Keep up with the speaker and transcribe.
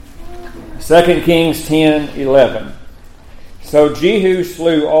2 Kings 10:11. So Jehu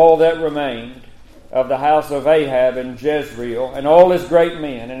slew all that remained of the house of Ahab in Jezreel, and all his great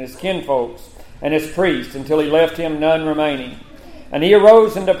men, and his kinfolks, and his priests, until he left him none remaining. And he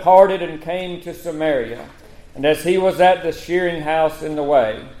arose and departed, and came to Samaria. And as he was at the shearing house in the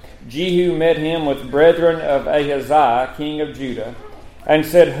way, Jehu met him with brethren of Ahaziah, king of Judah, and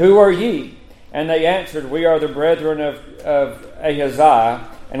said, Who are ye? And they answered, We are the brethren of Ahaziah,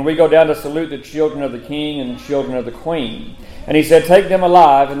 and we go down to salute the children of the king and the children of the queen. And he said, Take them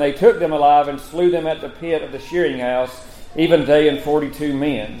alive. And they took them alive, and slew them at the pit of the shearing house, even they and 42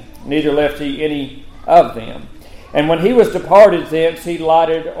 men. Neither left he any of them. And when he was departed thence, he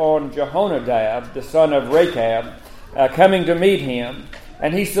lighted on Jehonadab, the son of Rechab, coming to meet him.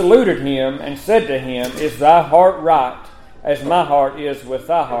 And he saluted him, and said to him, Is thy heart right, as my heart is with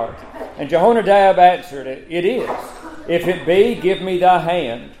thy heart? And Jehonadab answered, It is. If it be, give me thy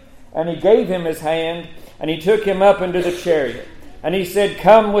hand. And he gave him his hand, and he took him up into the chariot. And he said,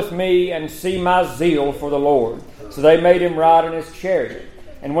 Come with me, and see my zeal for the Lord. So they made him ride in his chariot.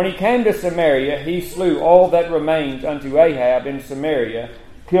 And when he came to Samaria, he slew all that remained unto Ahab in Samaria,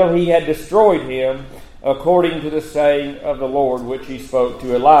 till he had destroyed him, according to the saying of the Lord, which he spoke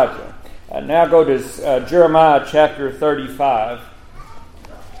to Elijah. Now go to Jeremiah chapter 35.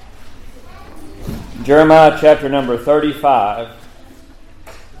 Jeremiah chapter number 35.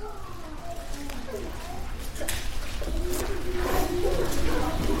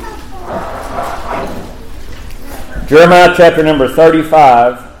 Jeremiah chapter number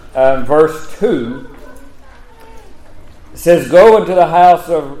 35, verse 2, says, Go into the house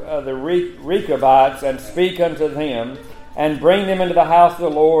of the Rechabites, and speak unto them, and bring them into the house of the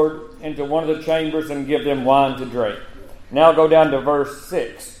Lord, into one of the chambers, and give them wine to drink. Now go down to verse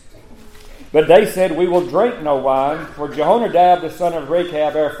 6. But they said, We will drink no wine, for Jehonadab the son of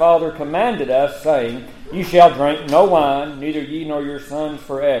Rechab our father commanded us, saying, You shall drink no wine, neither ye nor your sons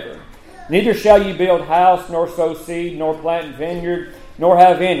forever. Neither shall ye build house, nor sow seed, nor plant vineyard, nor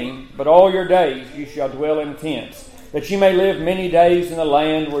have any, but all your days ye shall dwell in tents, that ye may live many days in the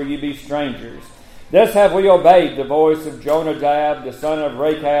land where ye be strangers. Thus have we obeyed the voice of Jonadab, the son of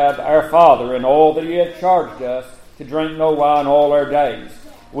Rechab, our father, in all that he hath charged us, to drink no wine all our days,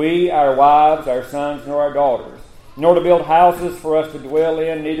 we, our wives, our sons, nor our daughters, nor to build houses for us to dwell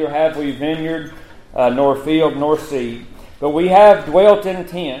in, neither have we vineyard, nor field, nor seed. But we have dwelt in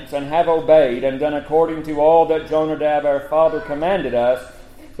tents, and have obeyed, and done according to all that Jonadab our father commanded us.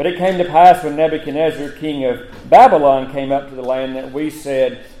 But it came to pass, when Nebuchadnezzar king of Babylon came up to the land, that we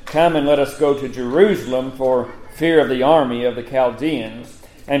said, Come and let us go to Jerusalem, for fear of the army of the Chaldeans,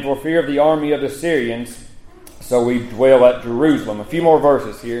 and for fear of the army of the Syrians. So we dwell at Jerusalem. A few more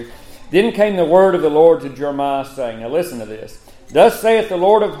verses here. Then came the word of the Lord to Jeremiah, saying, Now listen to this. Thus saith the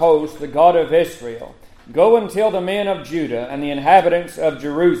Lord of hosts, the God of Israel, Go and tell the men of Judah and the inhabitants of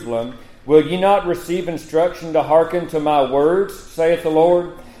Jerusalem, Will ye not receive instruction to hearken to my words, saith the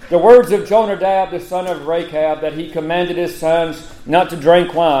Lord? The words of Jonadab the son of Rechab, that he commanded his sons not to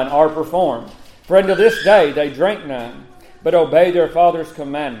drink wine, are performed. For unto this day they drink none, but obey their father's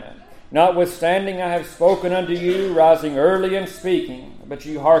commandment. Notwithstanding I have spoken unto you, rising early and speaking, but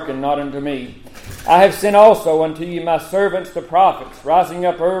ye hearken not unto me. I have sent also unto you my servants the prophets, rising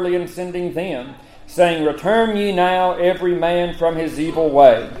up early and sending them, saying, Return ye now every man from his evil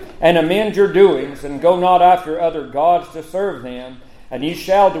way, and amend your doings, and go not after other gods to serve them, and ye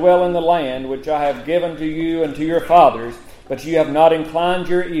shall dwell in the land which I have given to you and to your fathers, but ye have not inclined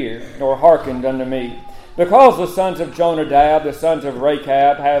your ear, nor hearkened unto me. Because the sons of Jonadab, the sons of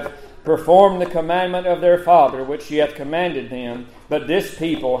Rechab, have performed the commandment of their father, which he hath commanded them, but this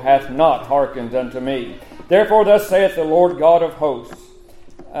people hath not hearkened unto me. Therefore thus saith the Lord God of hosts,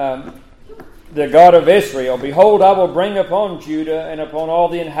 the God of Israel, Behold, I will bring upon Judah and upon all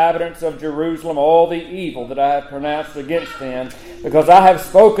the inhabitants of Jerusalem all the evil that I have pronounced against them, because I have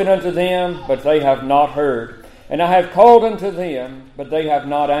spoken unto them, but they have not heard. And I have called unto them, but they have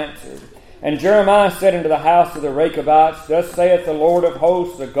not answered. And Jeremiah said unto the house of the Rechabites, Thus saith the Lord of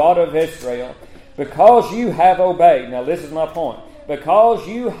hosts, the God of Israel, Because you have obeyed, now this is my point, because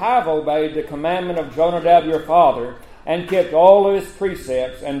you have obeyed the commandment of Jonadab your father, and kept all of his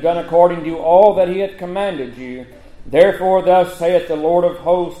precepts, and done according to all that he hath commanded you. Therefore thus saith the Lord of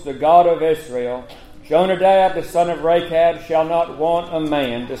hosts, the God of Israel, Jonadab the son of Rechab shall not want a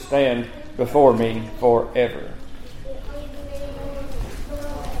man to stand before me forever.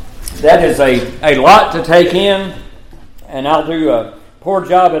 That is a lot to take in, and I'll do a poor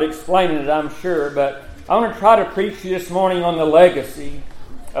job at explaining it, I'm sure, but I want to try to preach to you this morning on the legacy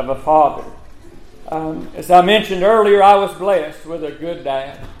of a father. As I mentioned earlier, I was blessed with a good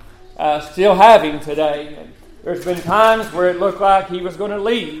dad. still have him today. And there's been times where it looked like he was going to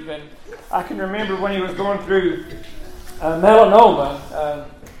leave. And I can remember when he was going through melanoma.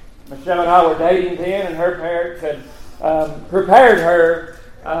 Michelle and I were dating then, and her parents had prepared her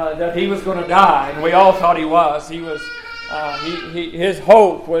that he was going to die, and we all thought he was. His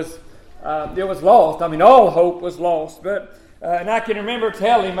hope was it was lost. I mean, all hope was lost. But and I can remember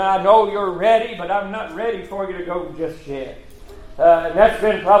telling him, "I know you're ready, but I'm not ready for you to go just yet." And that's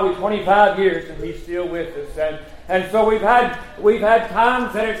been probably 25 years, and he's still with us. And so we've had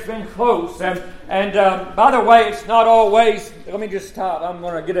times that it's been close. And by the way, it's not always. Let me just stop. I'm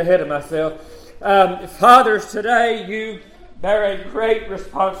going to get ahead of myself. Fathers, today you bear a great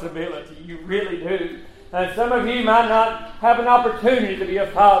responsibility. You really do. And some of you might not have an opportunity to be a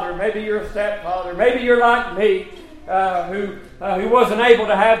father. Maybe you're a stepfather. Maybe you're like me, who wasn't able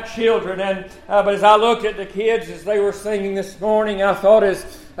to have children. But as I looked at the kids as they were singing this morning, I thought as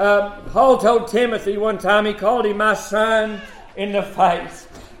Paul told Timothy one time, he called him my son in the faith.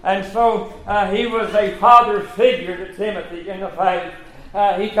 And so he was a father figure to Timothy in the faith.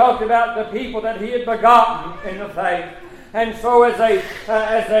 He talked about the people that he had begotten in the faith. And so as a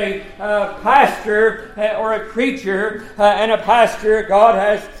pastor or a preacher and a pastor, God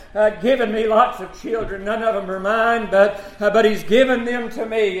has given me lots of children. None of them are mine, but He's given them to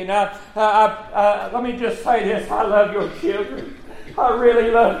me. And let me just say this. I love your children. I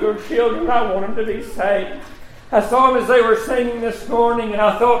really love your children. I want them to be saved. I saw them as they were singing this morning, and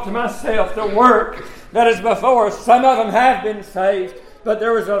I thought to myself, the work that is before us, some of them have been saved, but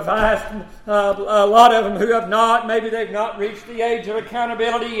there was a vast, a lot of them who have not. Maybe they've not reached the age of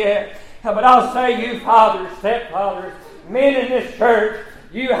accountability yet. But I'll say, you fathers, stepfathers, men in this church,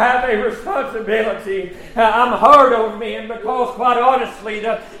 you have a responsibility. I'm hard on men because, quite honestly,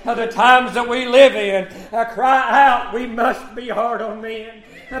 the times that we live in cry out, we must be hard on men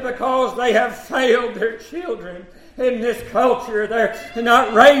because they have failed their children. In this culture, they're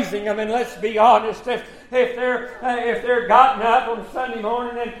not raising them, and let's be honest, if they're gotten up on Sunday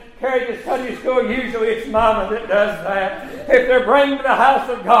morning and carried to Sunday school, usually it's mama that does that. If they're bringing to the house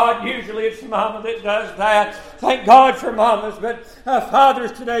of God, usually it's mama that does that. Thank God for mamas, but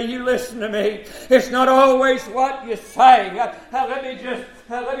fathers today, you listen to me. It's not always what you say. Let me just,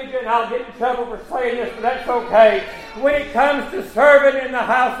 I'll get in trouble for saying this, but that's okay. When it comes to serving in the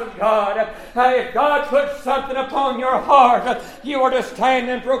house of God, if God puts something upon your heart, you are to stand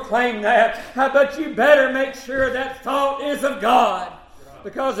and proclaim that. But you better make sure that thought is of God.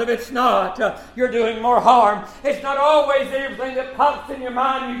 Because if it's not, you're doing more harm. It's not always everything that pops in your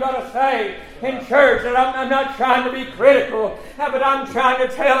mind you've got to say in church. And I'm not trying to be critical, but I'm trying to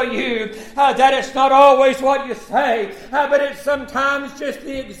tell you that it's not always what you say, but it's sometimes just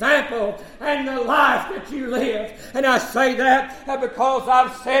the example and the life that you live. And I say that because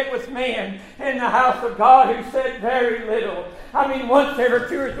I've sat with men in the house of God who said very little. I mean, once every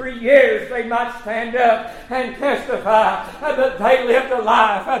 2 or 3 years they might stand up and testify that they lived a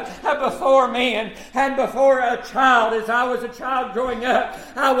life before men and before a child. As I was a child growing up,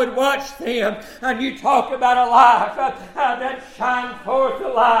 I would watch them, and you talk about a life that shines forth the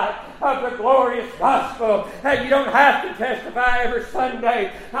light of the glorious gospel. You don't have to testify every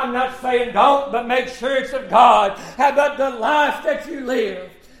Sunday. I'm not saying don't, but make sure it's of God. But the life that you live.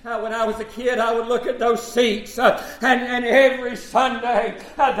 When I was a kid, I would look at those seats, and every Sunday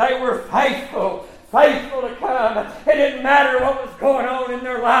they were faithful to come. It didn't matter what was going on in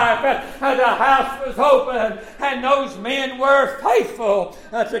their life. The house was open, and those men were faithful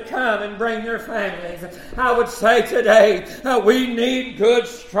to come and bring their families. I would say today, we need good,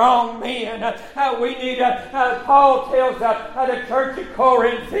 strong men. We need, Paul tells the church at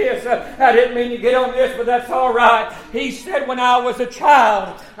Corinth this. I didn't mean to get on this, but that's all right. He said, when I was a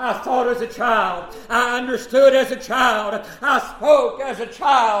child, I thought as a child. I understood as a child. I spoke as a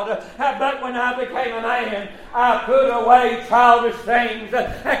child. But when I became a man, I put away childish things.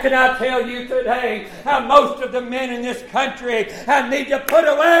 Can I tell you today, most of the men in this country need to put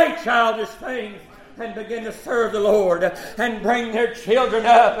away childish things and begin to serve the Lord and bring their children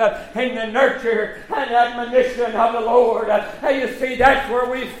up in the nurture and admonition of the Lord. You see, that's where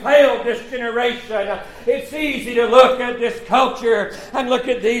we failed this generation. It's easy to look at this culture and look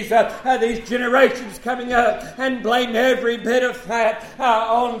at these generations coming up and blame every bit of that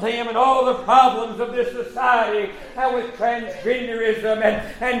on them and all the problems of this society with transgenderism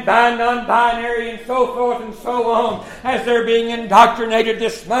and non-binary and so forth and so on, as they're being indoctrinated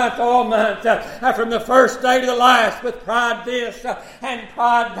this month, all month, from the first day to the last with pride this and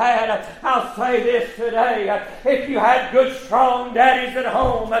pride that. I'll say this today. If you had good, strong daddies at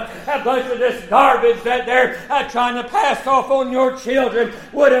home, a bunch of this garbage that they're trying to pass off on your children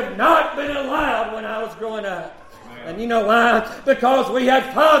would have not been allowed when I was growing up. And you know why? Because we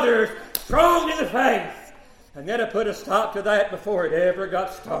had fathers strong in the faith. And that'll put a stop to that before it ever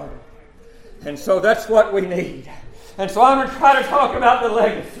got started. And so that's what we need. And so I'm going to try to talk about the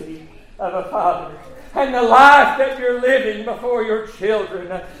legacy of a father. And the life that you're living before your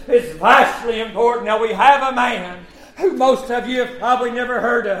children is vastly important. Now we have a man who most of you have probably never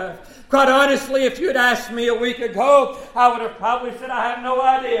heard of. Quite honestly, if you'd asked me a week ago, I would have probably said I have no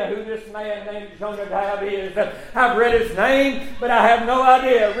idea who this man named Jonadab is. I've read his name, but I have no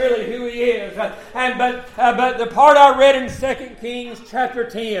idea really who he is. But the part I read in 2 Kings chapter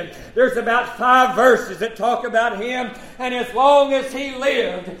 10, there's about 5 verses that talk about him. And as long as he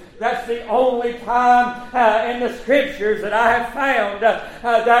lived, that's the only time in the Scriptures that I have found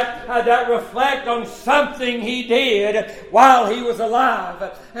that reflect on something he did while he was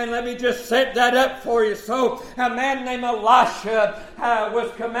alive. And let me just set that up for you. So a man named Elisha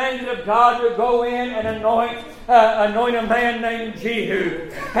was commanded of God to go in and anoint a man named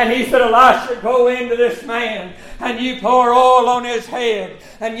Jehu. And he said, Elisha, go into this man and you pour oil on his head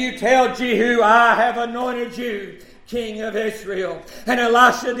and you tell Jehu, I have anointed you king of Israel. And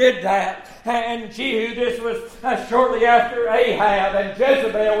Elisha did that. And Jehu, this was shortly after Ahab, and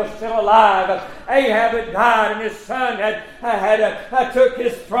Jezebel was still alive. Ahab had died, and his son had took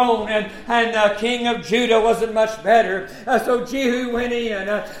his throne, and king of Judah wasn't much better. So Jehu went in,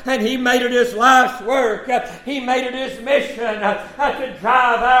 and he made it his life's work. He made it his mission to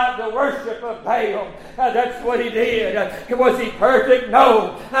drive out the worship of Baal. That's what he did. Was he perfect?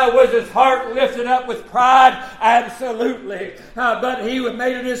 No. Was his heart lifted up with pride? Absolutely. But he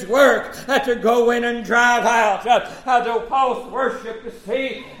made it his work to go in and drive out the false worship. You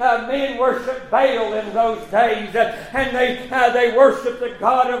see, men worshiped Baal in those days, and they worshiped the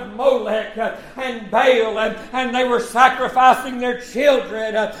god of Molech and Baal, and they were sacrificing their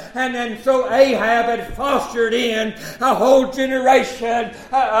children. And so Ahab had fostered in a whole generation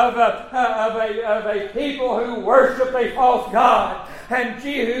of a people who worshiped a false god. And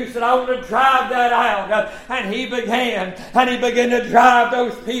Jehu said, I want to drive that out. And he began to drive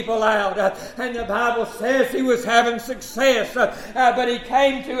those people out. And the Bible says he was having success. But he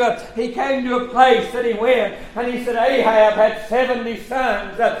came to a place that he went. And he said, Ahab had 70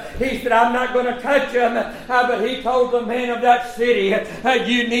 sons. He said, I'm not going to touch them. But he told the men of that city,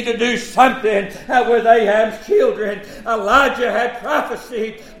 you need to do something with Ahab's children. Elijah had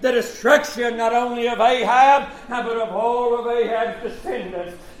prophesied the destruction not only of Ahab, but of all of Ahab's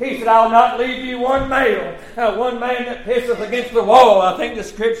descendants. He said, I'll not leave you one male, one man that pisseth against the wall, I think the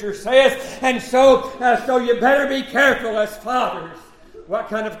Scripture says. And so you better be careful as fathers. What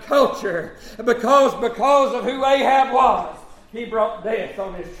kind of culture? Because of who Ahab was, he brought death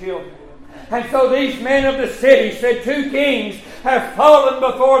on his children. And so these men of the city said, 2 kings have fallen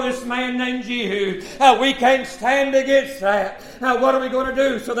before this man named Jehu. We can't stand against that. What are we going to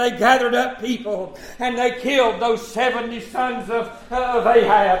do? So they gathered up people and they killed those 70 sons of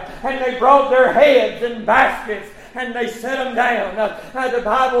Ahab. And they brought their heads in baskets and they set them down. The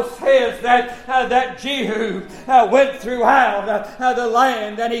Bible says that Jehu went throughout the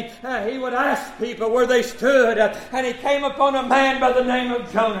land, and he would ask people where they stood, and he came upon a man by the name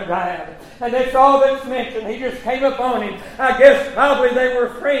of Jonadab. And that's all that's mentioned. He just came upon him. I guess probably they were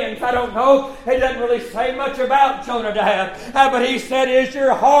friends. I don't know. It doesn't really say much about Jonadab. But he said, is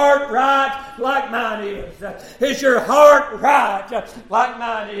your heart right like mine is? Is your heart right like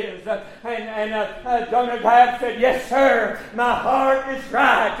mine is? And Jonadab said, yes, sir, my heart is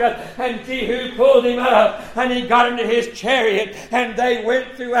right. And Jehu pulled him up, and he got into his chariot, and they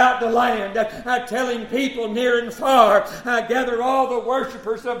went throughout the land, telling people near and far, gather all the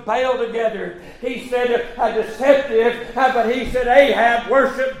worshipers of Baal together. He said, deceptive, but he said, Ahab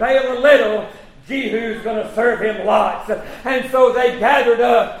worshiped Baal a little, Jehu's going to serve him lots. And so they gathered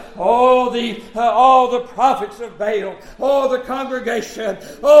up all the prophets of Baal, all the congregation,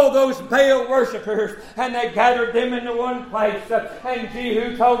 all those Baal worshipers, and they gathered them into one place. And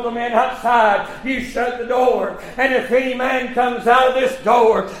Jehu told the men outside, you shut the door, and if any man comes out of this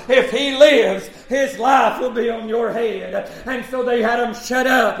door, if he lives, his life will be on your head. And so they had him shut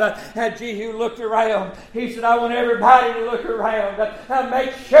up. And Jehu looked around. He said, I want everybody to look around.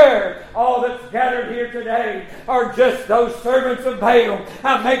 Make sure all that's gathered here today are just those servants of Baal.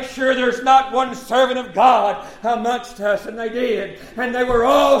 Make sure there's not one servant of God amongst us. And they did. And they were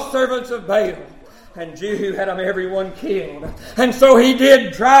all servants of Baal. And Jehu had them everyone killed. And so he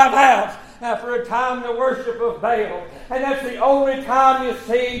did drive out for a time the worship of Baal. And that's the only time you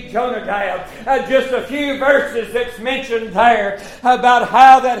see Jonadab. Just a few verses that's mentioned there about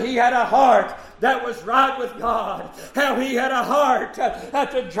how that he had a heart that was right with God. How he had a heart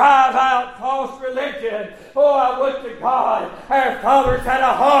to drive out false religion. Oh, I would to God our fathers had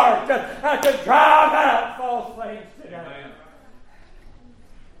a heart to drive out false things today.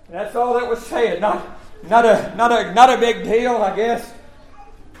 That's all that was said. Not a big deal, I guess.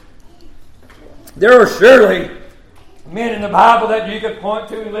 There are surely men in the Bible that you could point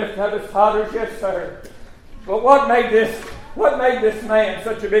to and lift up as fathers, yes, sir. But what made this man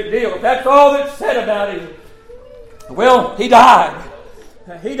such a big deal? If that's all that's said about him. Well, he died.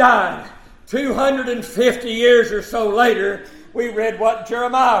 He died. 250 years or so later, we read what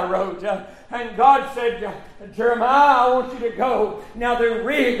Jeremiah wrote. And God said, Jeremiah, I want you to go. Now the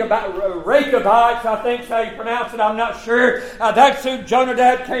Rechabites, I think how you pronounce it, I'm not sure. That's who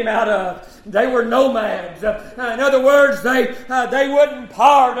Jonadab came out of. They were nomads. In other words, they weren't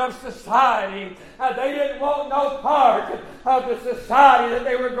part of society. They didn't want no part of the society that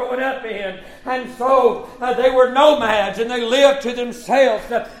they were growing up in. And so they were nomads and they lived to themselves.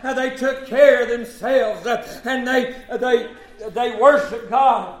 They took care of themselves. And they worshiped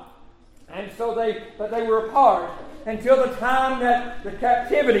God. And so they were apart until the time that the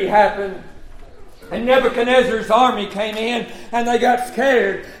captivity happened. And Nebuchadnezzar's army came in and they got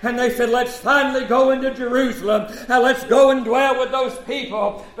scared. And they said, let's finally go into Jerusalem. Let's go and dwell with those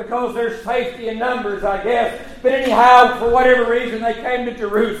people because there's safety in numbers, I guess. But anyhow, for whatever reason, they came to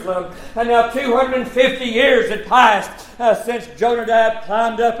Jerusalem. And now 250 years had passed since Jonadab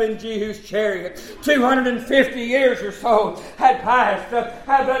climbed up in Jehu's chariot. 250 years or so had passed. But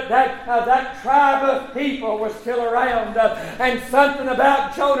that tribe of people was still around. And something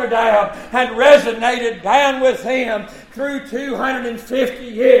about Jonadab had resonated down with him through 250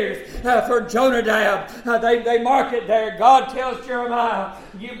 years for Jonadab. They mark it there. God tells Jeremiah,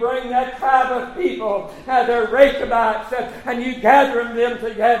 you bring that tribe of people, they're Rechabites, and you gather them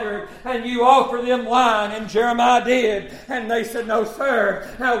together, and you offer them wine. And Jeremiah did. And they said, no, sir,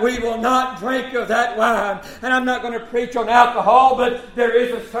 we will not drink of that wine. And I'm not going to preach on alcohol, but there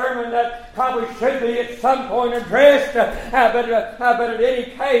is a sermon that probably should be at some point addressed. But in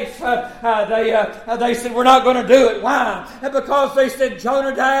any case, they said, we're not going to do it. Why? Because they said,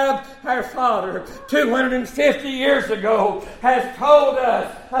 Jonadab, our father, 250 years ago, has told us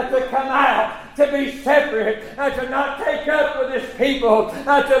to come out, to be separate, to not take up with his people,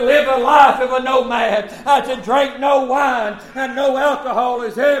 to live a life of a nomad, to drink no wine, and no alcohol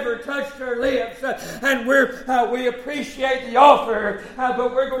has ever touched their lips. And we appreciate the offer,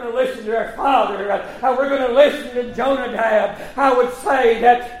 but we're going to listen to our father. We're going to listen to Jonadab. I would say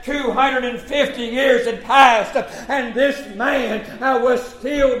that 250 years had passed, and this man was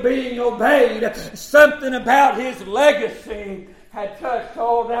still being obeyed. Something about his legacy had touched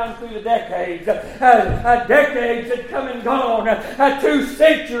all down through the decades. Decades had come and gone. 2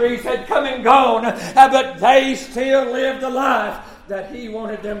 centuries had come and gone. But they still lived the life that he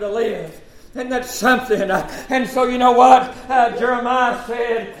wanted them to live. And that's something. And so you know what? Jeremiah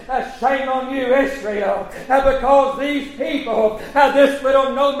said, shame on you, Israel, because these people, this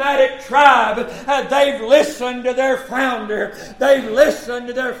little nomadic tribe, they've listened to their founder. They've listened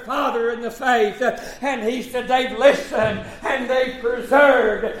to their father in the faith. And he said they've listened and they've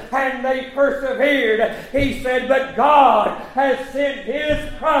preserved and they persevered. He said, but God has sent his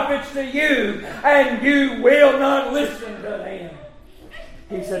prophets to you and you will not listen to them.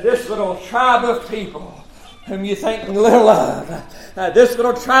 He said, this little tribe of people whom you think little of, this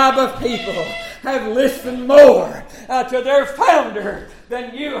little tribe of people have listened more to their founder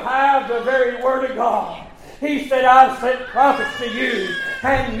than you have the very word of God. He said, I've sent prophets to you,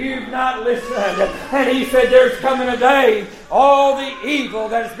 and you've not listened. And he said, there's coming a day, all the evil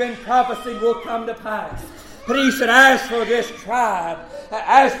that has been prophesied will come to pass. But he said, as for this tribe,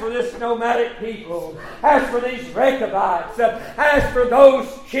 as for this nomadic people, as for these Rechabites, as for those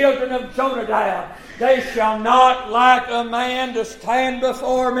children of Jonadab, they shall not lack a man to stand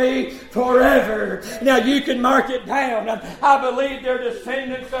before me forever. Now you can mark it down. I believe they're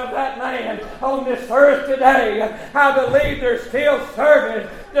descendants of that man on this earth today. I believe they're still serving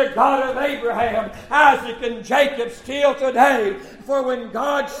the God of Abraham, Isaac, and Jacob still today. For when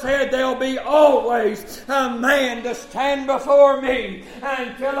God said there'll be always a man to stand before me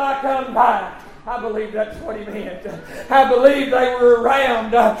until I come back, I believe that's what he meant. I believe they were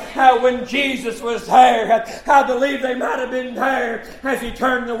around when Jesus was there. I believe they might have been there as he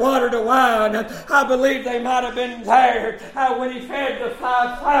turned the water to wine. I believe they might have been there when he fed the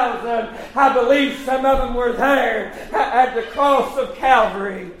 5,000. I believe some of them were there at the cross of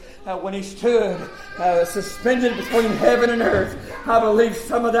Calvary. when he stood suspended between heaven and earth, I believe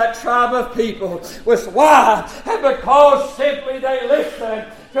some of that tribe of people was why? Because simply they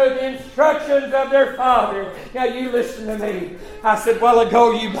listened to the instructions of their father. Now you listen to me. I said, well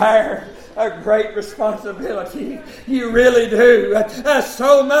ago you bear a great responsibility. You really do.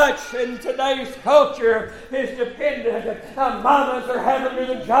 So much in today's culture is dependent. Mamas are having to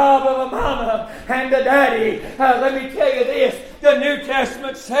do the job of a mama and a daddy. Let me tell you this. The New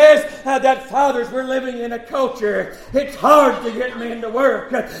Testament says that fathers were living in a culture. It's hard to get men to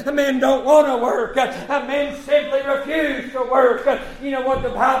work. Men don't want to work. Men simply refuse to work. You know what the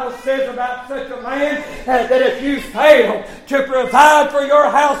Bible says about such a man? That if you fail to provide for your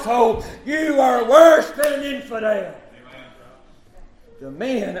household, you are worse than an infidel. The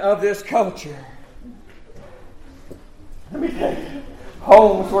men of this culture, let me tell you,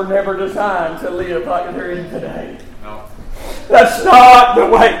 homes were never designed to live like they're in today. No. That's not the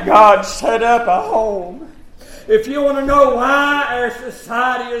way God set up a home. If you want to know why our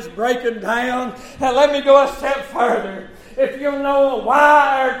society is breaking down, let me go a step further. If you know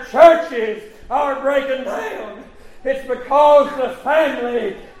why our churches are breaking down, it's because the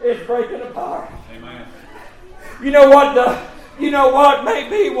family is breaking apart. Amen. You know what may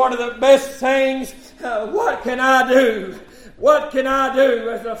be one of the best things? What can I do? What can I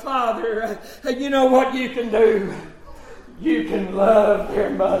do as a father? You know what you can do? You can love their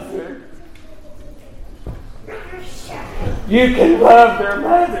mother. You can love their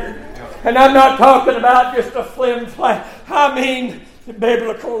mother. And I'm not talking about just a flim-flam. I mean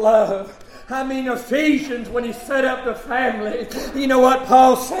biblical love. I mean Ephesians, when he set up the family. You know what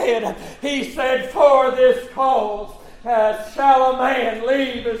Paul said? He said, for this cause shall a man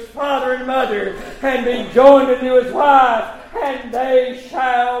leave his father and mother and be joined unto his wife, and they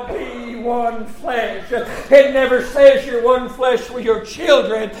shall be one flesh. It never says you're one flesh with your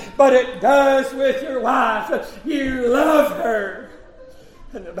children, but it does with your wife. You love her.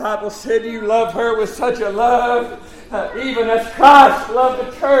 And the Bible said you love her with such a love, even as Christ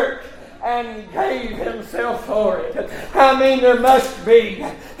loved the church and gave himself for it. I mean, there must be,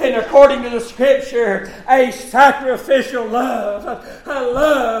 and according to the Scripture, a sacrificial love. A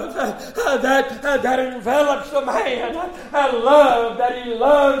love that envelops a man. A love that he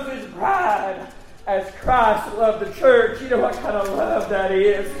loves his bride as Christ loved the church. You know what kind of love that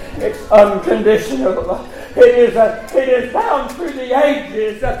is? It's unconditional. It is down through the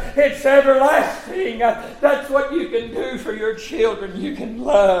ages. It's everlasting. That's what you can do for your children. You can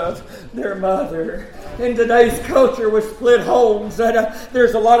love their mother. In today's culture with split homes,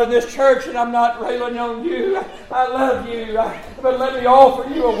 there's a lot in this church, and I'm not railing on you. I love you. But let me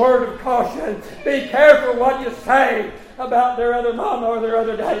offer you a word of caution. Be careful what you say about their other mama or their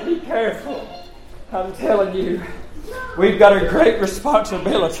other daddy. Be careful. I'm telling you, we've got a great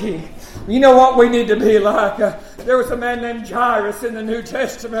responsibility. You know what we need to be like? There was a man named Jairus in the New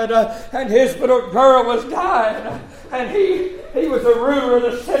Testament, and his little girl was dying. And he was a ruler of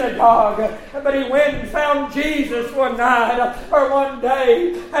the synagogue. But he went and found Jesus one night or one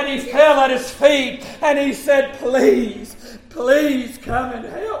day, and he fell at his feet, and he said, please come and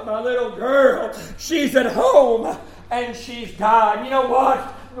help my little girl. She's at home, and she's died. You know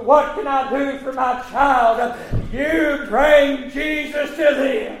what? What can I do for my child? You bring Jesus to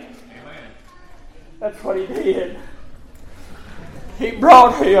them. Amen. That's what he did. He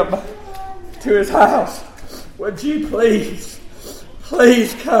brought him to his house. Would you please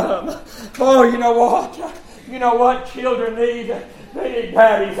come? Oh, you know what? You know what children need? They need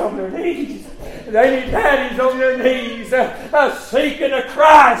daddies on their knees. They need daddies on their knees, seeking a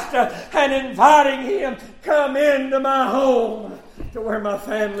Christ and inviting him, come into my home, to where my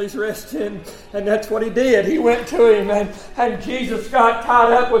family's resting. And that's what he did. He went to him, and Jesus got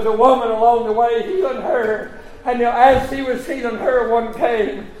tied up with a woman along the way, healing her. And now as he was healing her, one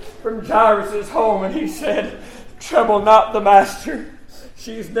came from Jairus' home, and he said, trouble not the master.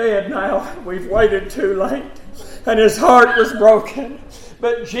 She's dead now. We've waited too late. And his heart was broken.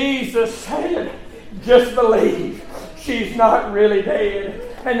 But Jesus said, just believe. She's not really dead.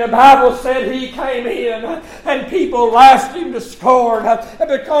 And the Bible said he came in and people laughed him to scorn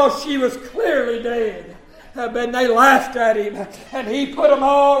because she was clearly dead. But they laughed at him and he put them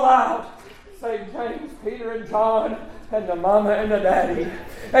all out. St. James, Peter, and John, and the mama and the daddy.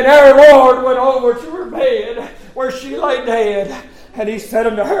 And our Lord went over to her bed where she lay dead. And he said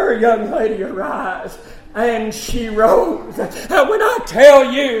unto her, young lady, arise. And she rose. When I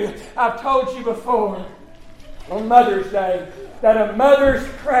tell you, I've told you before, on Mother's Day, that a mother's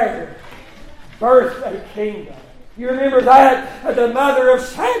prayer birthed a kingdom. You remember that? The mother of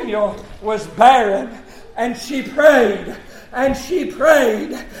Samuel was barren, and she prayed and she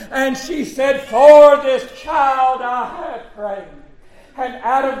prayed, and she said, "For this child I have prayed." And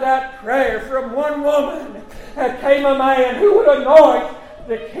out of that prayer from one woman came a man who would anoint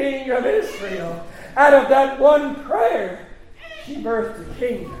the king of Israel. Out of that one prayer, she birthed a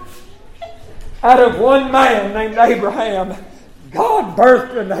kingdom. Out of one man named Abraham, God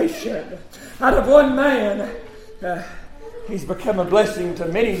birthed a nation. Out of one man, he's become a blessing to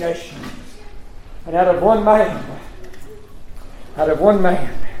many nations. And out of one man,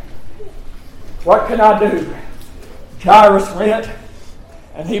 what can I do? Jairus went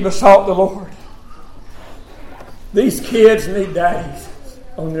and he besought the Lord. These kids need daddies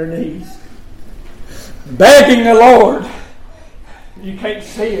on their knees, begging the Lord. You can't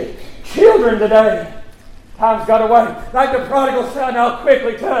see it. Children today, time's got away. Like the prodigal son, I'll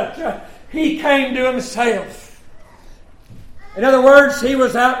quickly touch. He came to himself. In other words, he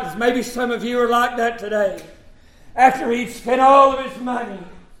was out, maybe some of you are like that today. After he'd spent all of his money,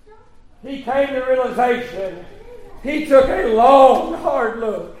 he came to realization. He took a long, hard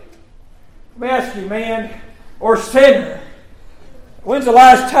look. Let me ask you, man, or sinner, when's the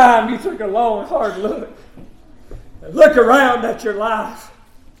last time you took a long, hard look? Look around at your life.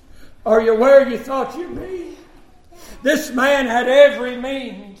 Are you where you thought you'd be? This man had every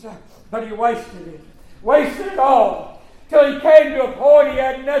means, but he wasted it. Wasted it all. Till he came to a point he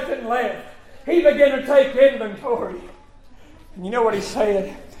had nothing left. He began to take inventory. And you know what he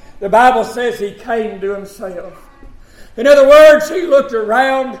said? The Bible says he came to himself. In other words, he looked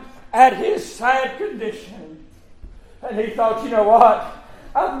around at his sad condition. And he thought, you know what?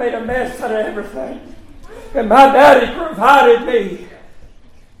 I've made a mess out of everything. And my daddy provided me.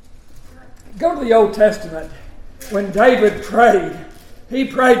 Go to the Old Testament. When David prayed, he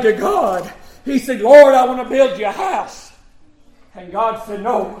prayed to God. He said, "Lord, I want to build you a house." And God said,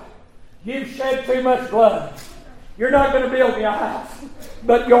 "No, you've shed too much blood. You're not going to build me a house.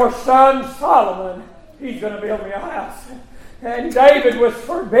 But your son Solomon, he's going to build me a house." And David was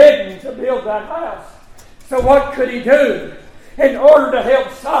forbidden to build that house. So what could he do? In order to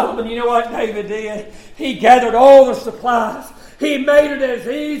help Solomon, you know what David did? He gathered all the supplies. He made it as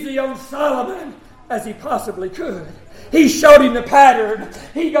easy on Solomon as he possibly could. He showed him the pattern.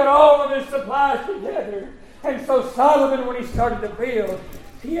 He got all of his supplies together. And so Solomon, when he started to build,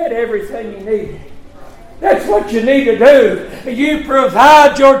 he had everything he needed. That's what you need to do. You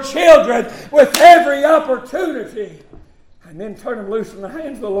provide your children with every opportunity and then turn them loose in the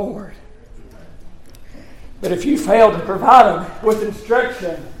hands of the Lord. But if you fail to provide them with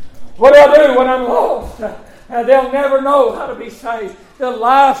instruction, what do I do when I'm lost? They'll never know how to be saved. The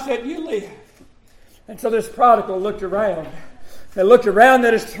life that you live. And so this prodigal looked around. He looked around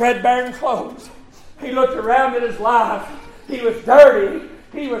at his threadbare clothes. He looked around at his life. He was dirty.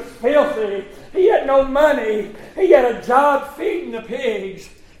 He was filthy. He had no money. He had a job feeding the pigs.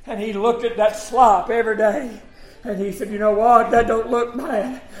 And he looked at that slop every day. And he said, you know what? That don't look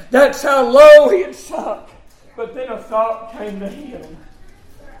bad. That's how low he had sunk. But then a thought came to him.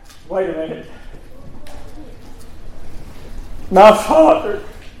 Wait a minute. My father's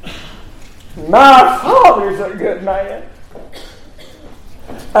a good man.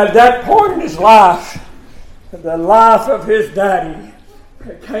 At that point in his life, the life of his daddy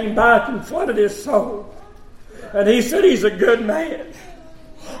came back and flooded his soul. And he said, he's a good man.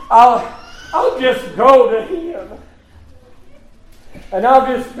 I'll just go to him. And I'll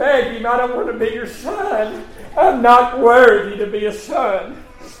just beg him, I don't want to be your son. I'm not worthy to be a son.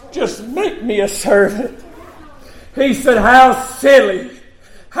 Just make me a servant. He said, how silly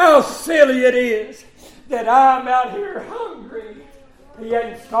it is that I'm out here hungry. He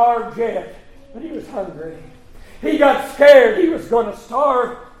hadn't starved yet, but he was hungry. He got scared he was going to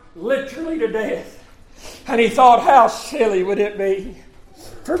starve literally to death. And he thought, how silly would it be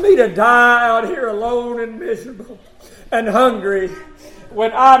for me to die out here alone and miserable and hungry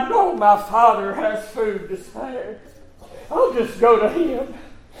when I know my father has food to spare. I'll just go to him.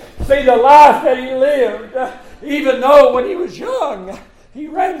 See, the life that he lived, even though when he was young, he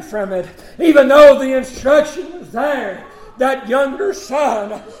ran from it. Even though the instruction was there, that younger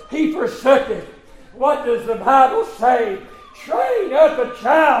son, he forsook it. What does the Bible say? Train up a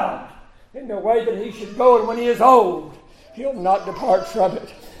child in the way that he should go, and when he is old, he'll not depart from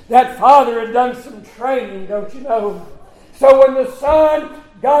it. That father had done some training, don't you know? So when the son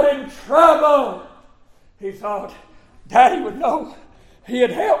got in trouble, he thought, Daddy would know he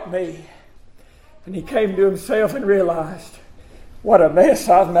had helped me. And he came to himself and realized, what a mess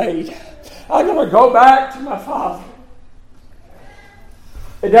I've made. I'm going to go back to my father.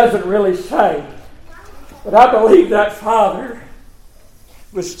 It doesn't really say, but I believe that father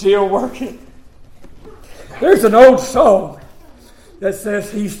was still working. There's an old song that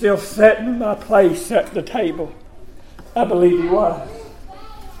says He's still setting my place at the table. I believe He was.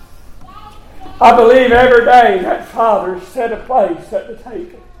 I believe every day that Father set a place at the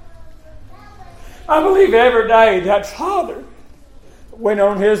table. I believe every day that Father went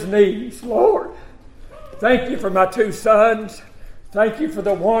on His knees. Lord, thank You for my 2 sons. Thank You for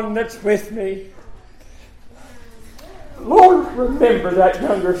the one that's with me. Lord, remember that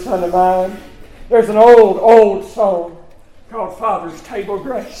younger son of mine. There's an old song called Father's Table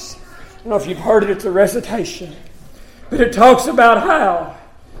Grace. I don't know if you've heard it. It's a recitation. But it talks about how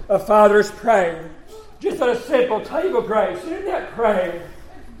a father's prayer, just a simple table grace, in that prayer,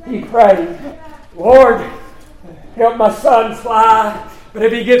 he prayed, Lord, help my son fly, but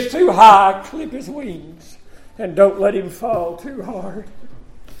if he gets too high, clip his wings and don't let him fall too hard.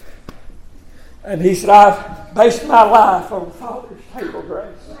 And he said, I've based my life on Father's table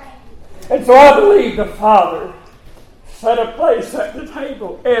grace. And so I believe the Father set a place at the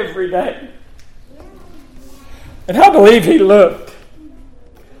table every day. And I believe He looked,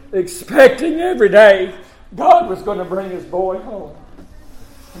 expecting every day God was going to bring His boy home.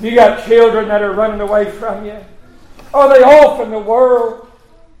 Have you got children that are running away from you? Are they off in the world?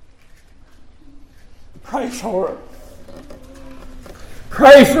 Pray for them.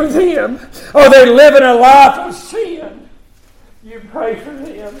 Pray for them. Are they living a life of sin? You pray for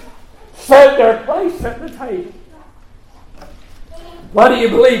them. Set their place at the table. Why do you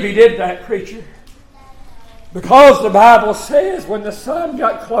believe He did that, preacher? Because the Bible says when the sun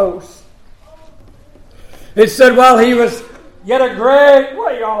got close, it said while he was yet a great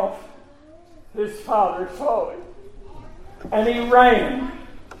way off, his father saw him. And he ran.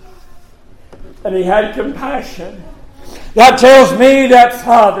 And he had compassion. That tells me that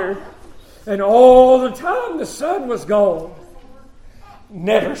Father, and all the time the sun was gone,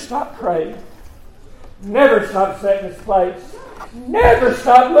 never stopped praying. Never stopped setting his place. Never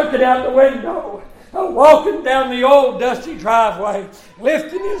stopped looking out the window. Walking down the old dusty driveway,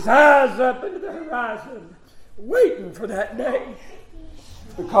 lifting his eyes up into the horizon, waiting for that day.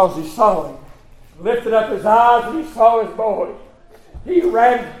 Because he saw him. Lifted up his eyes and he saw his boy. He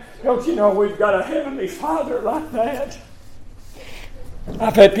ran. Don't you know we've got a heavenly Father like that?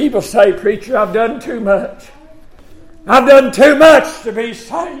 I've had people say, preacher, I've done too much. I've done too much to be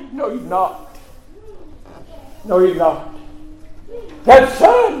saved. No, you've not. No, you've not. That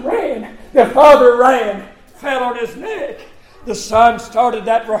son ran. The father ran, fell on his neck. The son started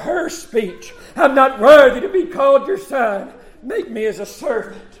that rehearsed speech. I'm not worthy to be called your son. Make me as a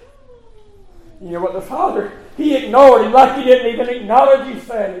servant. You know what the father, he ignored him like he didn't even acknowledge he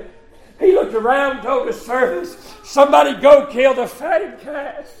said it. He looked around, told his servants, somebody go kill the fatted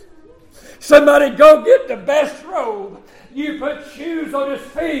calf. Somebody go get the best robe. You put shoes on his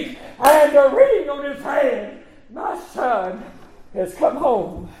feet and a ring on his hand. My son has come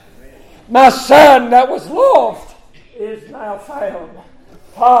home. My son that was lost is now found.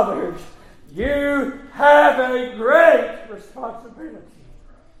 Fathers, you have a great responsibility.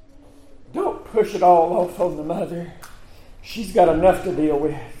 Don't push it all off on the mother. She's got enough to deal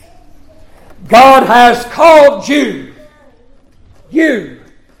with. God has called you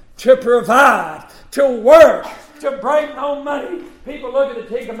to provide, to work, to bring home money. People look at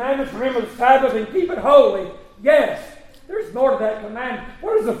the 10 Commandments, remember the Sabbath and keep it holy. Yes, there's more to that commandment.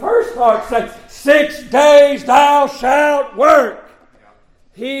 What does the first part say? 6 days thou shalt work.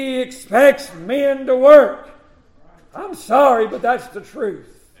 He expects men to work. I'm sorry, but that's the truth.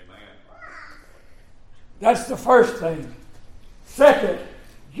 That's the first thing. Second,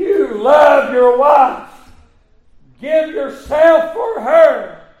 you love your wife. Give yourself for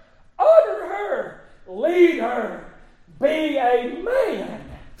her. Honor her. Lead her. Be a man.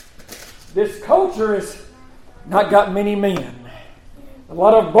 This culture has not got many men. A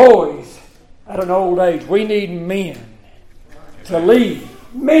lot of boys at an old age. We need men to lead.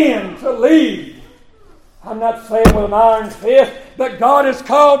 Men to lead. I'm not saying with an iron fist, but God has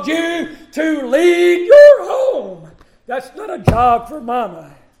called you to lead your home. That's not a job for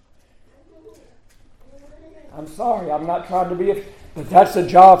mama. I'm sorry, I'm not trying to be but that's a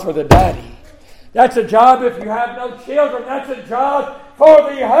job for the daddy. That's a job if you have no children. That's a job for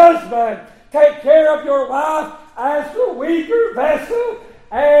the husband. Take care of your wife as the weaker vessel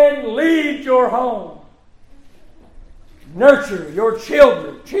and lead your home. Nurture your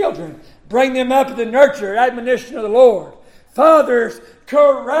children. Bring them up to the nurture, admonition of the Lord. Fathers,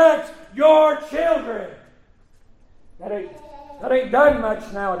 correct your children. That ain't done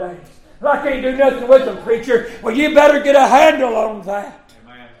much nowadays. I can't do nothing with them, preacher. Well, you better get a handle on that.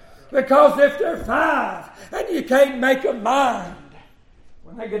 Amen. Because if they're 5 and you can't make them mind,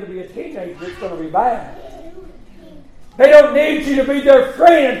 when they get to be a teenager, it's going to be bad. They don't need you to be their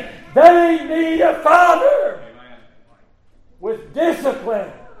friend. They need a father with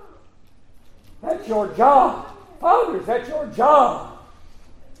discipline. That's your job. Fathers, that's your job.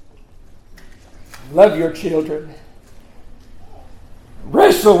 Love your children.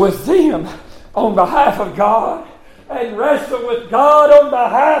 Wrestle with them on behalf of God, and wrestle with God on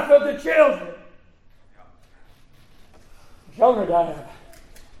behalf of the children. Jonadab,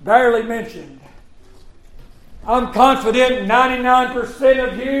 barely mentioned. I'm confident 99%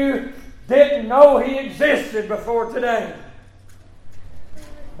 of you didn't know he existed before today.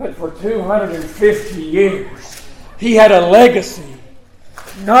 But for 250 years, he had a legacy.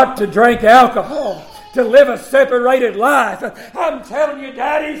 Not to drink alcohol, to live a separated life. I'm telling you,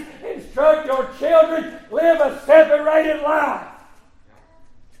 daddies, instruct your children, live a separated life.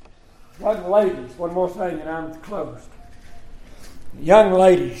 Young ladies, one more thing and I'm closed. Young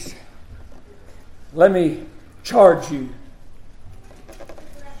ladies, let me charge you.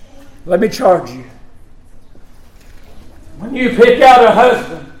 Let me charge you. When you pick out a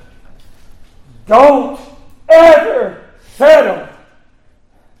husband, don't ever settle.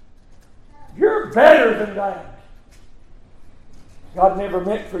 You're better than that. God never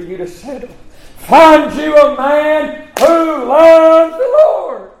meant for you to settle. Find you a man who loves the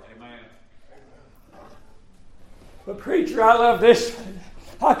Lord. Amen. But preacher, I love this one.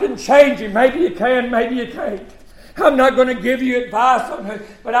 I can change you. Maybe you can, maybe you can't. I'm not going to give you advice on it,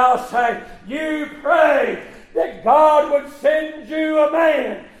 but I'll say, you pray that God would send you a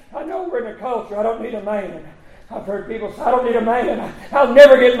man. I know we're in a culture, I don't need a man. I've heard people say, I don't need a man. I'll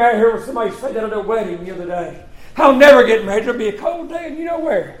never get married. I heard somebody say that at a wedding the other day. I'll never get married. It'll be a cold day, and you know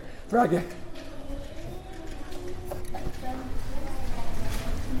where?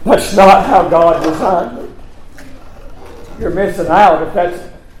 That's not how God designed it. You're missing out if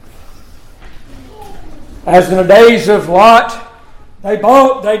that's... As in the days of Lot, they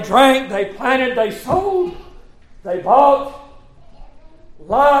bought, they drank, they planted, they sold. They bought.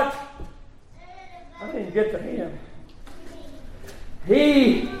 Lot, I didn't get to him.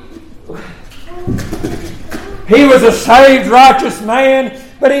 He was a saved, righteous man,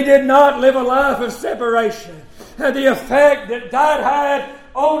 but he did not live a life of separation. And the effect that God had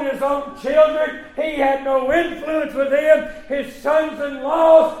on his own children, he had no influence with them. His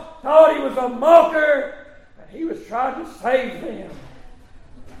sons-in-law thought he was a mocker, and he was trying to save them.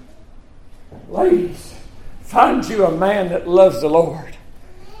 Ladies, find you a man that loves the Lord.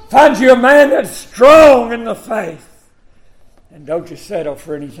 Find you a man that's strong in the faith. And don't you settle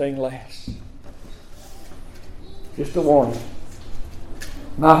for anything less. Just a warning.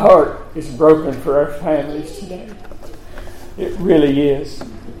 My heart is broken for our families today. It really is.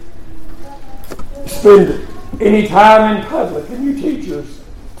 Spend any time in public, and you teachers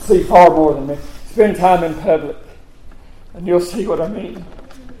see far more than me. Spend time in public, and you'll see what I mean.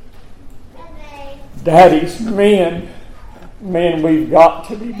 Daddies, men, we've got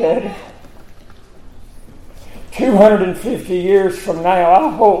to be better. 250 years from now,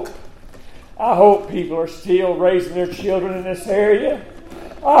 I hope people are still raising their children in this area.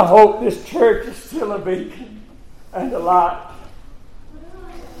 I hope this church is still a beacon and a light.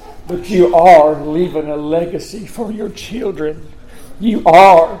 But you are leaving a legacy for your children. You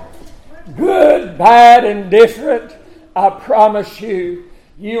are. Good, bad, and different. I promise you,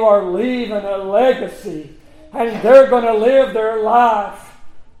 you are leaving a legacy. And they're going to live their life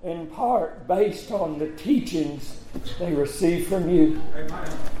in part based on the teachings they receive from you.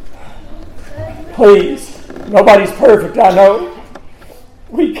 Please, nobody's perfect, I know.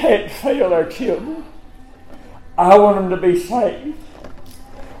 We can't fail our children. I want them to be saved.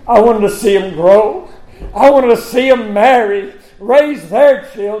 I want to see them grow. I want to see them marry, raise their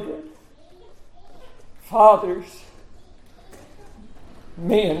children. Fathers,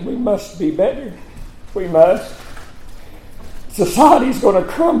 men, we must be better. We must. Society's going to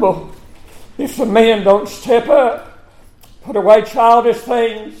crumble if the men don't step up, put away childish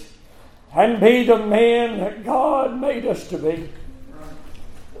things, and be the men that God made us to be.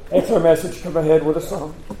 That's our message. Come ahead with a song.